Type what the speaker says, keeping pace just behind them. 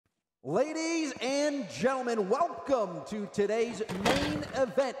Ladies and gentlemen, welcome to today's main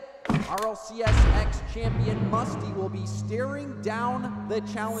event. RLCS X champion Musty will be staring down the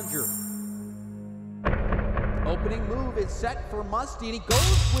challenger. Opening move is set for Musty, and he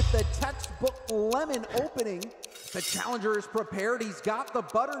goes with the textbook lemon opening. The challenger is prepared. He's got the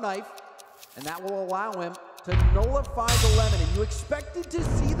butter knife, and that will allow him to nullify the lemon. And you expected to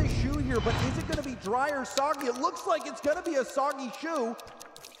see the shoe here, but is it going to be dry or soggy? It looks like it's going to be a soggy shoe.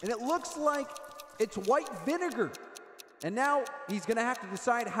 And it looks like it's white vinegar. And now he's gonna have to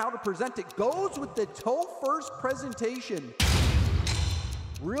decide how to present it. Goes with the toe first presentation.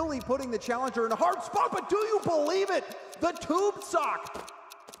 Really putting the challenger in a hard spot, but do you believe it? The tube sock.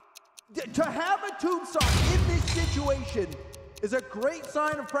 To have a tube sock in this situation is a great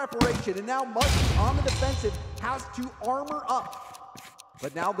sign of preparation. And now Musty on the defensive has to armor up.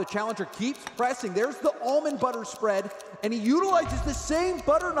 But now the challenger keeps pressing. There's the almond butter spread, and he utilizes the same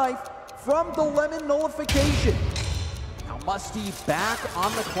butter knife from the lemon nullification. Now Musty back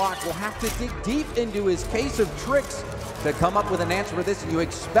on the clock. Will have to dig deep into his case of tricks to come up with an answer for this. And you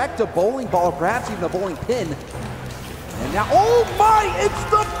expect a bowling ball, perhaps even a bowling pin. And now, oh my, it's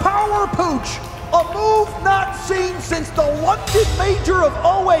the power pooch. A move not seen since the London Major of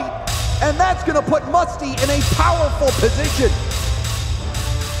 08. And that's gonna put Musty in a powerful position.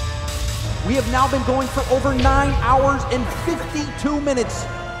 We have now been going for over 9 hours and 52 minutes.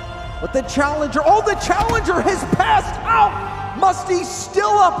 But the challenger has passed out. Musty's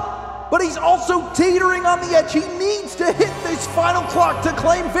still up, but he's also teetering on the edge. He needs to hit this final clock to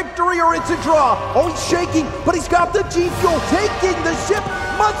claim victory or it's a draw. Oh, he's shaking, but he's got the G Fuel taking the ship.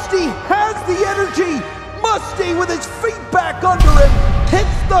 Musty has the energy. Musty with his feet back under him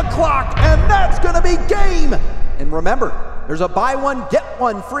hits the clock, and that's gonna be game. And remember, there's a buy one, get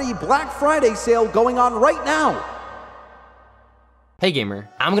one free Black Friday sale going on right now. Hey gamer,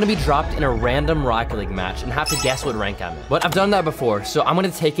 I'm gonna be dropped in a random Rocket League match and have to guess what rank I'm in. But I've done that before, so I'm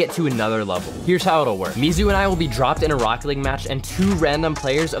gonna take it to another level. Here's how it'll work. Mizu and I will be dropped in a Rocket League match, and 2 random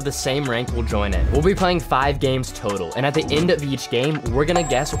players of the same rank will join in. We'll be playing 5 games total, and at the end of each game, we're gonna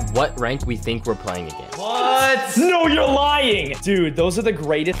guess what rank we think we're playing against. What? No, you're lying! Dude, those are the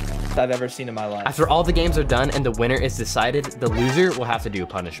greatest I've ever seen in my life. After all the games are done and the winner is decided, the loser will have to do a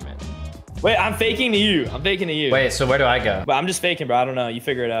punishment. Wait, I'm faking to you. I'm faking to you. Wait, so where do I go? But I'm just faking, bro. I don't know. You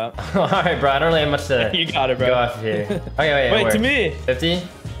figure it out. All right, bro. I don't really have much to You got it, bro. go off here. Okay, wait, to me. 50?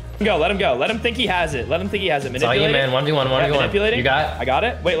 Go, let him go. Let him think he has it. Let him think he has it. It's all you, man. 1v1, 1v1. Manipulating? You got it? I got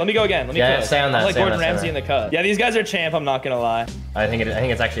it? Wait, let me go again. Let me stay on that. I'm like stay Gordon on that, Ramsay in the cut. Yeah, these guys are champ. I'm not gonna lie. I think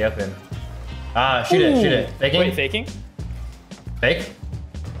it's actually open. Shoot it. Faking? Wait, faking? Fake?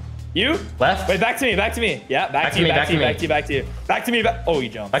 You? Left? Wait, back to me. Yeah, back to you. Back to me. Oh, you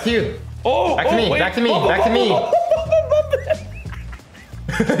jumped. Back to you. Oh, back to me. Wait. Back to me.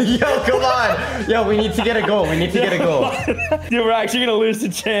 Yo, come on. Yo, we need to get a goal. Dude, we're actually gonna lose to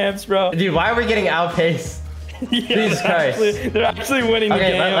champs, bro. Dude, why are we getting outpaced? Jesus Christ. They're actually winning the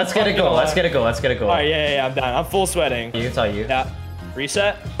game. Okay, let's get a goal. Let's get a goal. All right, yeah, I'm done. I'm full sweating. It's all you. Yeah.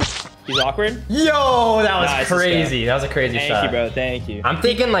 Reset. He's awkward. Yo, that was crazy. That was a crazy shot. Thank you, bro. Thank you. I'm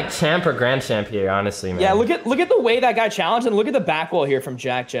thinking like champ or grand champ here, honestly, man. Yeah, look at the way that guy challenged, and look at the back wall here from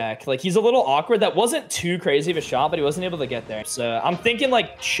Jack. Like, he's a little awkward. That wasn't too crazy of a shot, but he wasn't able to get there. So I'm thinking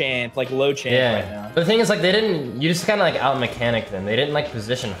like champ, like low champ right now. But the thing is, like, you just kind of like out mechanic them. They didn't like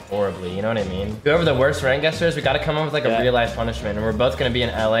position horribly. You know what I mean? Whoever the worst rank guesser is, we got to come up with like a real life punishment, and we're both gonna be in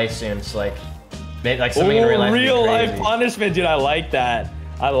LA soon. So like, maybe like something in real life. Real life punishment, dude. I like that.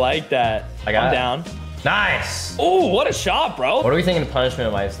 I'm down. Nice. Oh, what a shot, bro. What are we thinking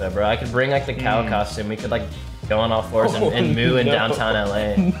punishment-wise, though, bro? I could bring, like, the cow costume. We could, like, go on all fours and moo in downtown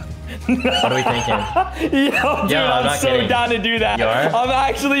LA. What are we thinking? Yo, dude, I'm so kidding. Down to do that. You are? I'm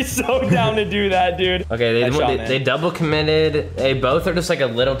actually so down to do that, dude. Okay, they double committed. They both are just, like, a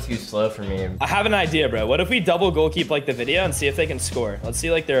little too slow for me. I have an idea, bro. What if we double goal keep, like, the video and see if they can score? Let's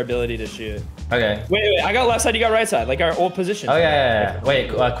see, like, their ability to shoot. Okay. Wait. I got left side, you got right side. Like, our old position. Oh, yeah. Wait,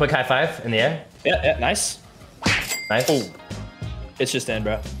 quick high five in the air. Yeah, nice. Nice. Oh. It's just in,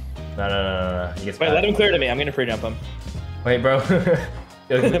 bro. No. Wait, let him clear to me. I'm gonna pre-jump him. Wait, bro.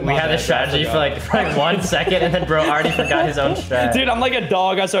 We had this strategy for like 1 second, and then bro already forgot his own strat. Dude, I'm like a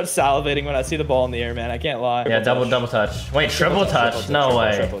dog. I start salivating when I see the ball in the air, man. I can't lie. Yeah, double touch. Wait, triple touch? No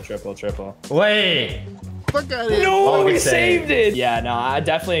way. Triple. Wait. Look at it. No, we saved it. Yeah, no, I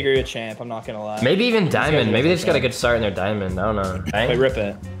definitely agree with champ. I'm not gonna lie. Maybe even diamond. Maybe they just got a good start in their diamond. I don't know. Wait, rip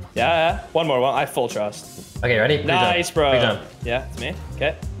it. Yeah. One more. I full trust. Okay, ready? Nice, bro. Pre-jump. Yeah, it's me.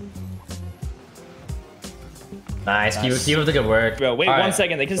 Okay. Nice. Keep up the good work. Bro, wait 1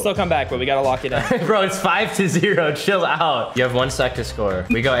 second. They can still come back, but we gotta lock it in. Bro, it's 5-0. Chill out. You have 1 sec to score.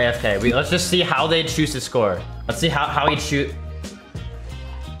 We go AFK. Let's just see how they choose to score. Let's see how he shoot.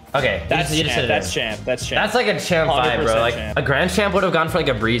 Okay, That's champ. That's like a champ vibe, bro. Like champ. a grand champ would have gone for like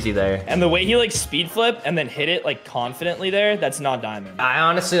a breezy there. And the way he like speed flip and then hit it like confidently there, that's not diamond. I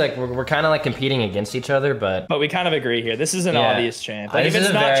honestly like we're kind of like competing against each other, but we kind of agree here. This is an obvious champ. Like This if is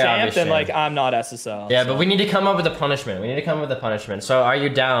it's a not very champ, obvious then champ. like I'm not SSL. yeah, so. but we need to come up with a punishment. So are you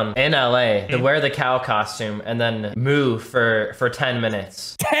down in LA to wear the cow costume and then moo for 10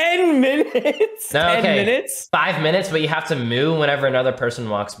 minutes? 10 minutes? No, 10 okay. minutes? 5 minutes, but you have to moo whenever another person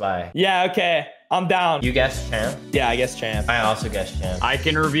walks by. Yeah, okay. I'm down. You guess champ? Yeah, I guess champ. I also guess champ. I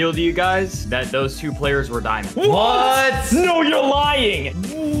can reveal to you guys that those 2 players were diamond. What? No, you're lying.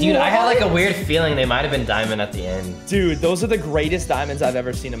 Dude, I had like a weird feeling they might have been diamond at the end. Dude, those are the greatest diamonds I've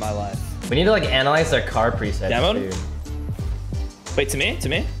ever seen in my life. We need to like analyze their car presets, Demoed? dude. Wait, to me?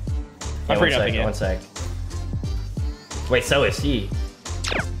 Yeah, I'm pretty up again. 1 sec. Wait, so is he.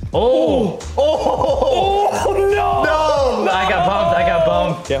 Oh! Oh, no! No! I got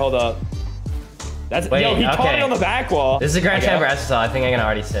bumped. Okay, hold up. That's Wait, yo, he caught okay. me on the back wall. This is a grand champ or SSL. I think I can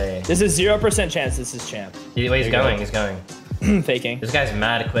already say. This is 0% chance this is champ. Wait, he's going. Faking. This guy's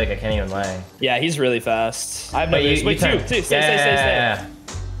mad quick. I can't even lie. Yeah, he's really fast. I have no Wait, news. Wait, turn. two. Stay. Yeah.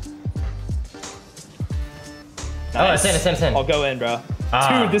 Nice. Oh, it's in. I'll go in, bro.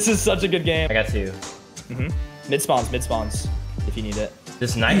 Ah. Dude, this is such a good game. I got 2. Mid spawns, if you need it.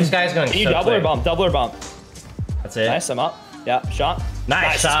 This guy's going Can you so double quick. or bump? That's it. Nice, I'm up. Yeah, shot.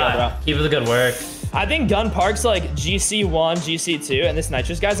 Nice let's go, shot. bro. Keep it the good work. I think Gun Park's like GC1, GC2, and this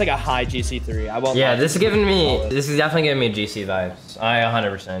Nitrous guy's like a high GC3. I won't Yeah, lie. this is definitely giving me GC vibes. I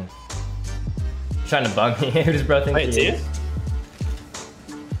 100%. Trying to bug me. Who does bro think Wait, he two? is?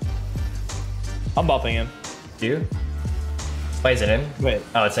 I'm bumping him. You? Wait, is it in? Wait.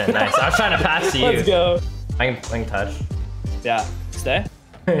 Oh, it's in. Nice. I was trying to pass to you. Let's go. I can touch. Yeah, stay.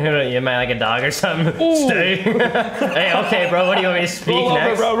 You am I like a dog or something? Ooh. Stay. Hey, okay, bro. What do you want me to speak Roll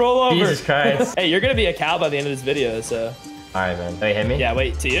next? over, bro. Roll over. Jesus Christ. Hey, you're gonna be a cow by the end of this video, so. All right, man. Wait, hit me? Yeah,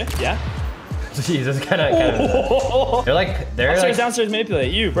 wait, to you? Yeah? Jesus, kind of. They're like, Downstairs,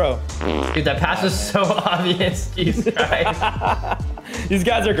 manipulate you, bro. Dude, that pass was so obvious. Jesus Christ. These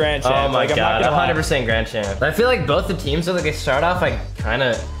guys are grand champ. Oh my like, god, I'm not gonna 100% grand champ. I feel like both the teams are like they start off like kind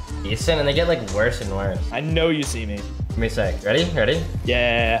of decent and they get like worse and worse. lie. I know you see me. Give me a sec. Ready?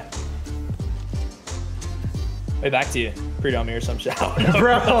 Yeah. Wait, back to you. Pre-dom me or some shit.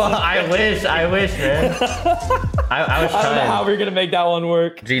 Bro, I wish, man. I was I don't know trying. how we're gonna make that one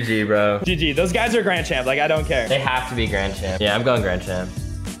work. GG, bro. GG. Those guys are grand champ. Like, I don't care. They have to be grand champ. Yeah, I'm going grand champ.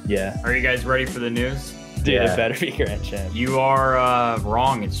 Yeah. Are you guys ready for the news? Dude, Yeah. it better be grand champ. You are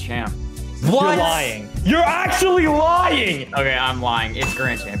wrong. It's champ. What? You're lying. You're actually lying. Okay, I'm lying. It's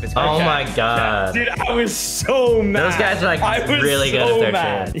grand champ. It's Oh grand champ. my god. Dude, I was so mad. Those guys are like I was really good so at their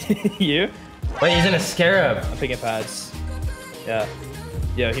mad. champ. You? Wait, he's in a scarab. I'm picking pads. Yeah.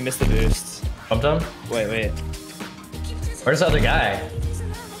 Yo, he missed the boost. Bumped him? Wait. Where's the other guy?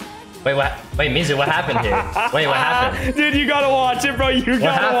 Wait, what? Wait, Mizu, what happened here? Wait, what happened? Dude, you gotta watch it, bro. You What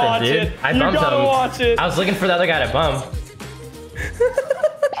gotta happened, watch dude? it. I You bumped gotta him. watch it. I was looking for the other guy to bump.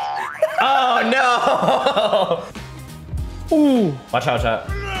 Oh no! Ooh. Watch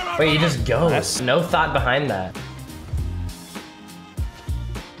out. Wait, he just goes. Nice. No thought behind that.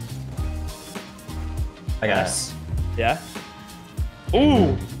 I got Yes. Yeah.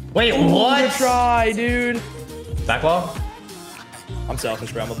 Ooh. Wait, Ooh, what? Good try, dude. Back wall? I'm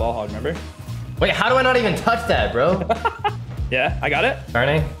selfish, bro. I'm a ball hog, remember? Wait, how do I not even touch that, bro? Yeah, I got it.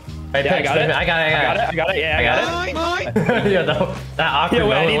 Turning? Wait, Yeah, I pitch, got it. I got it. Yeah, I got it. Yeah, that awkward Yeah,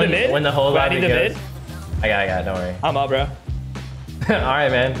 wait, I need moment the mid. when the whole Wait, I lobby need the goes. mid. I got it, don't worry. I'm up, bro.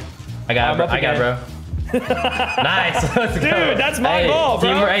 Alright, man. I got it, bro. Nice. Let's go. Dude, that's my ball,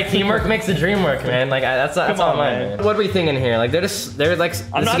 bro. Teamwork makes the dream work, man. Like that's Come all on, mine, man. What are we thinking here? Like they're like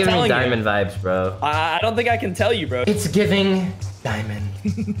I'm this not is giving me telling you. diamond vibes, bro. I don't think I can tell you, bro. It's giving diamond.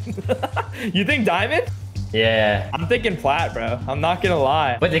 You think diamond? Yeah. I'm thinking plat, bro. I'm not gonna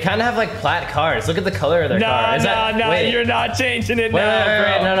lie. But they kind of have like plat cars. Look at the color of their car. Nah, Wait. you're not changing it Wait,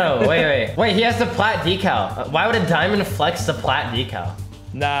 now, bro. no. Wait, he has the plat decal. Why would a diamond flex the plat decal?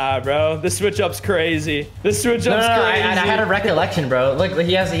 Nah, bro. The switch up's crazy. The switch up's No, crazy. I had a recollection, bro. Look,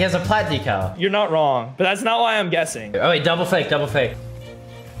 he has a plat decal. You're not wrong, but that's not why I'm guessing. Oh wait, double fake.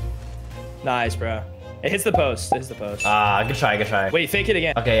 Nice, bro. It hits the post. Ah, good try. Wait, fake it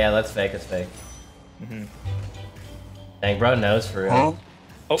again. Okay, yeah, let's fake. Dang, bro knows for real.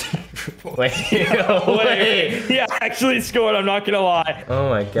 Oh. Wait. Wait. He actually scored. I'm not gonna lie. Oh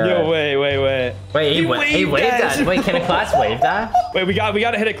my god. Yo, wait. Wait, he waved that. Wait, can a class wave that? Wait, we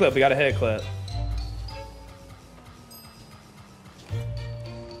gotta hit a clip. We gotta hit a clip.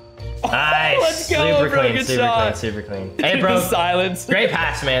 Nice. Let's go, super bro. clean, Good super shot. clean, super clean. Dude, Hey, bro. the silence. Great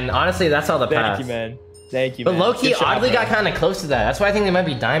pass, man. Honestly, that's all the pass. Thank you, man. Thank you, But man. low-key, Good shot, oddly bro. got kind of close to that. That's why I think they might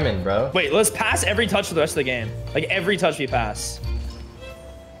be diamond, bro. Wait, let's pass every touch for the rest of the game. Like every touch we pass.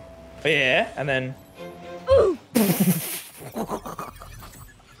 Oh, yeah, and then.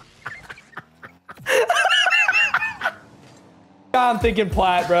 I'm thinking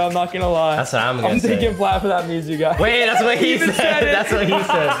plat, bro. I'm not gonna lie. That's what I'm gonna I'm say. thinking plat for that Mizu guy. Wait, that's what he even said. said it. That's what he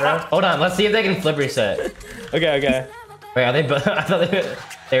said, bro. Hold on, let's see if they can flip reset. Okay. Wait, are they both? I thought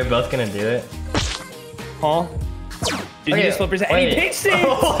they were both gonna do it. Huh? Did he just flip reset? And he pitch saved!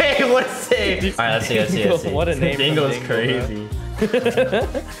 Oh, wait, what a save! All right, let's see. What a name. Dingle's from crazy.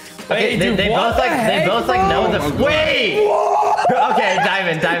 Wait, Okay, dude, they what both like the they heck, both like know the wait. Okay,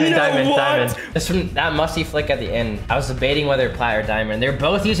 diamond. Yo, what? Just from that musty flick at the end, I was debating whether plat or diamond. They're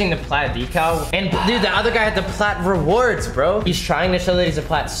both using the plat decal, and dude, the other guy had the plat rewards, bro. He's trying to show that he's a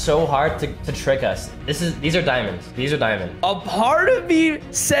plat so hard to trick us. These are diamonds. These are diamonds. A part of me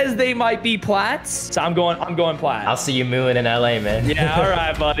says they might be plats, so I'm going plat. I'll see you mooing in LA, man. Yeah, all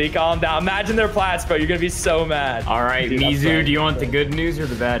right, buddy, calm down. Imagine they're plats, bro. You're gonna be so mad. All right, Dude, that's Mizu, fine. do you want the good news or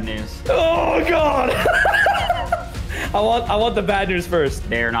the bad news? Oh God! I want the bad news first.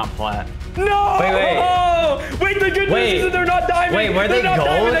 They are not plat. No! Wait, the good news is that they're not diamond. Wait, were they're they not gold?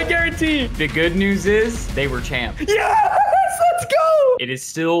 diamond, I guarantee. The good news is they were champ. Yes! Let's go! It is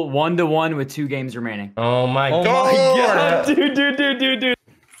still 1-1 with 2 games remaining. Oh my Oh god. my God, dude.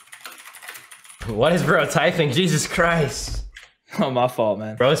 What is bro typing? Jesus Christ. Oh, my fault,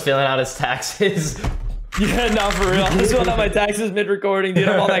 man. Bro's filling out his taxes. Yeah, no, for real. I'm just filling out my taxes mid-recording, dude.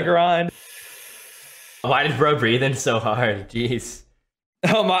 I'm on that grind. Why did bro breathe in so hard? Jeez.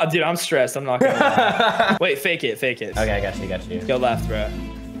 Oh my, dude, I'm stressed. I'm not gonna lie. Wait, fake it. Okay, I got you. Go left, bro.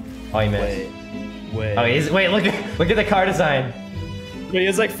 Oh, he missed. Wait. Oh, wait, look at the car design. Wait, he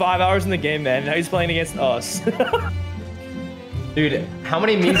has like 5 hours in the game, man. Now he's playing against us. Dude, how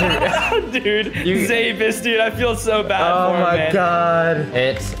many memes are... Dude, Zavis, dude, I feel so bad for him, man. god.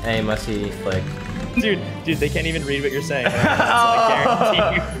 It's a musty flick. Dude, they can't even read what you're saying. Right? I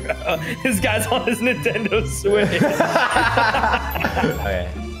guarantee you, bro. This guy's on his Nintendo Switch. Okay.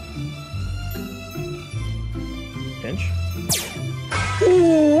 Pinch.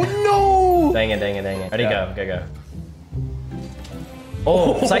 Oh, no! Dang it. Ready, go.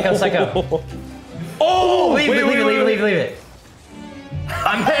 Oh, psycho. Oh, leave it.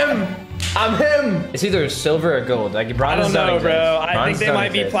 I'm him. It's either silver or gold. Like, I don't know, bro. I think they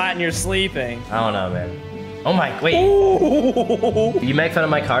might be exist. plat and you're sleeping. I don't know, man. Oh my, wait. Ooh. You make fun of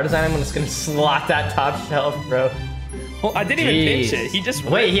my car design, I'm just gonna slot that top shelf, bro. Well, I didn't even pinch it. He just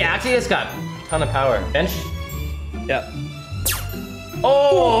wait. He actually just got a ton of power. Bench. Yeah.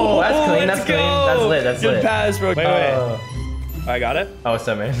 Oh, that's clean. That's clean. That's lit. Good pass, bro. Wait. I got it. Oh,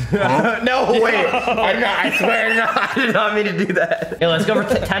 so man. No, wait. I swear, no, I did not mean to do that. Hey, let's go for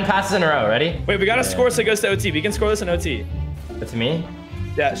 10 passes in a row. Ready? Wait, we gotta score so it goes to OT. We can score this in OT. It's me?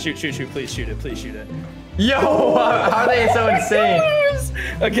 Yeah, shoot. Please shoot it. Yo, how are they so insane?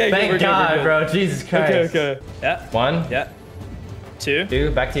 Okay, Thank we're God, good. bro. Jesus Christ. Okay. Yeah. 1. Yeah. 2. 2.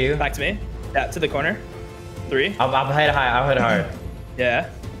 Back to you. Back to me. Yeah, to the corner. 3. I'll hit it high. I'll hit it hard. Yeah.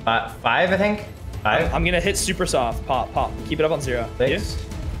 5, I think. 5. I'm gonna hit super soft. Pop. Keep it up on 0. 6. You?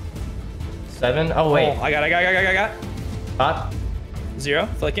 7. Oh, wait. Oh, I got. Pop. 0.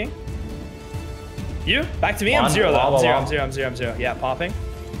 Flicking. You? Back to me. I'm 1. 0 though. Wall. I'm 0. Yeah, popping.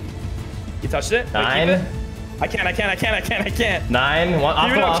 You touched it. Wait, 9. keep it. I can't. 9. 1.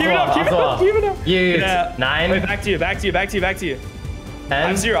 Off Keep it up. You. Yeah. 9. Wait, back to you. 10.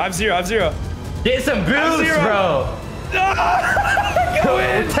 I'm 0. Get some boost, 0. bro. Go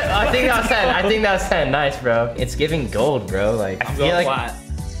in. I think that was 10. Nice, bro. It's giving gold, bro. Like, I'm going plat.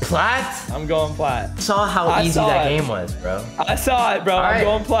 Plat? I'm going plat. Saw how easy that game was, bro. I saw it, bro. All I'm right.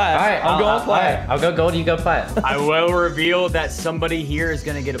 going plat. All right, I'm going plat. All right. I'll go gold, you go plat. I will reveal that somebody here is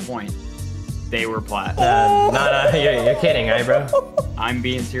gonna get a point. They were plat. No, you're kidding, right, bro? I'm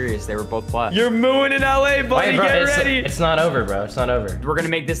being serious. They were both plat. You're mooing in LA, buddy. Wait, bro, Get ready. it's not over, bro. It's not over. We're gonna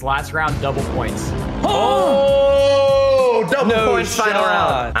make this last round double points. Oh, double No points final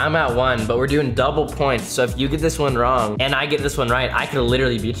shot. round. I'm at 1, but we're doing double points. So if you get this one wrong and I get this one right, I could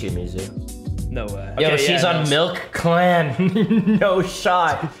literally beat you, Mizu. No way. Yo, Okay, she's on Milk Clan. No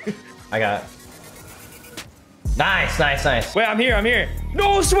shot. I got it. Nice. Wait, I'm here.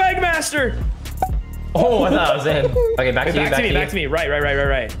 No, Swag Master. Oh, I thought I was in. Okay, back to you. Back to me.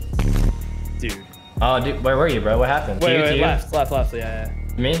 Right. Dude. Oh, dude, where were you, bro? What happened? Wait, left. Yeah.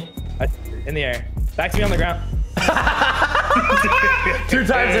 Me? In the air. Back to me on the ground. 2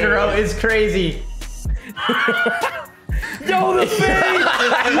 times in a row is crazy. Yo, the face!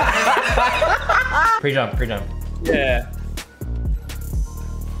 Pre-jump. Yeah.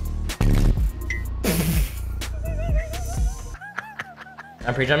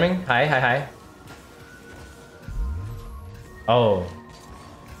 I'm pre-jumping. Hi. Oh.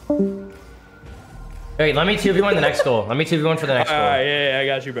 Wait, let me 2v1 the next goal. Let me 2v1 for the next goal. Alright, yeah, I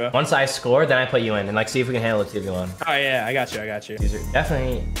got you, bro. Once I score, then I put you in and like see if we can handle the 2v1. Oh yeah, I got you. These are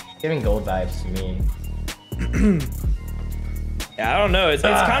definitely giving gold vibes to me. Yeah, I don't know. It's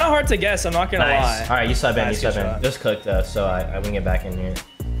kind of hard to guess. I'm not gonna lie. All right, you sub in. Nice, You sub good in. shot. Just cooked us, so I wing it back in here.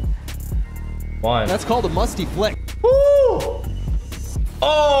 1. That's called a musty flick. Woo!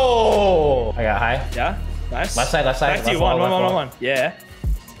 Oh! I got high. Yeah, nice. Left side. Back to left you. wall, One. left wall. Yeah.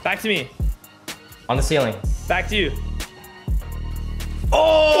 Back to me. On the ceiling. Back to you.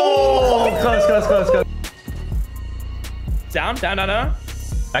 Oh! Close. Down.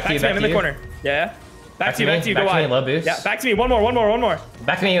 Back to you. I'm in the corner. Yeah. Back to you. Go Back to me, wide. low boost. Yeah. Back to me. One more.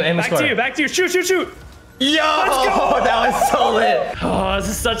 Back to me and we score. Back to you. Shoot. Yo! That was so lit. Oh, this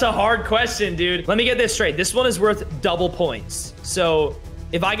is such a hard question, dude. Let me get this straight. This one is worth double points. So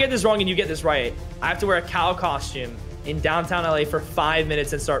if I get this wrong and you get this right, I have to wear a cow costume in downtown LA for 5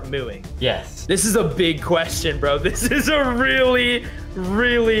 minutes and start mooing. Yes. This is a big question, bro. This is a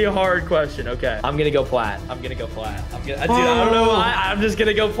really hard question. Okay, I'm gonna go plat. Dude, I don't know why. I'm just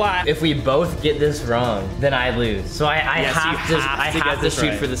gonna go plat. If we both get this wrong, then I lose. So I Yes, you have to this shoot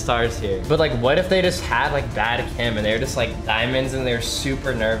right. for the stars here. But like, what if they just had like bad chem and they're just like diamonds and they're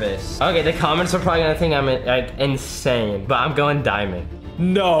super nervous? Okay, the comments are probably gonna think I'm like insane, but I'm going diamond.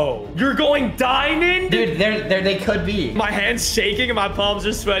 No, you're going diamond? Dude, they could be. My hand's shaking and my palms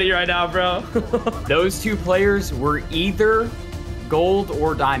are sweaty right now, bro. Those 2 players were either gold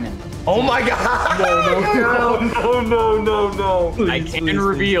or diamond. Oh my god! No. I can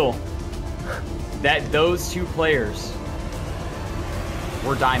reveal that those 2 players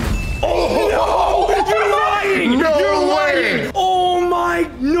were diamond. Oh no! You're lying! No You're way! lying! Oh my,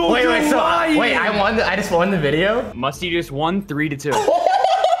 no, Wait, you're lying! wait, I just won the video? Musty just won 3-2.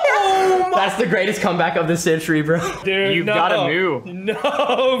 That's the greatest comeback of the century, bro. Dude, You've no. gotta moo.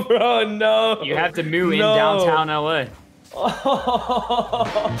 No, bro, no. You have to moo in downtown LA.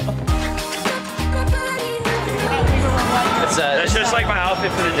 That's just like my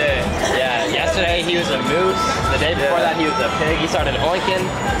outfit for the day. Yeah, yesterday he was a moose. The day before that he was a pig. He started oinking.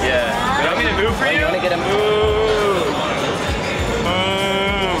 Yeah. You want me to move for you? You want to get him?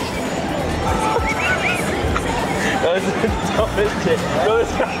 That was the dumbest shit. Bro,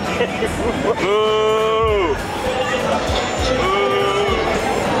 this guy can't move.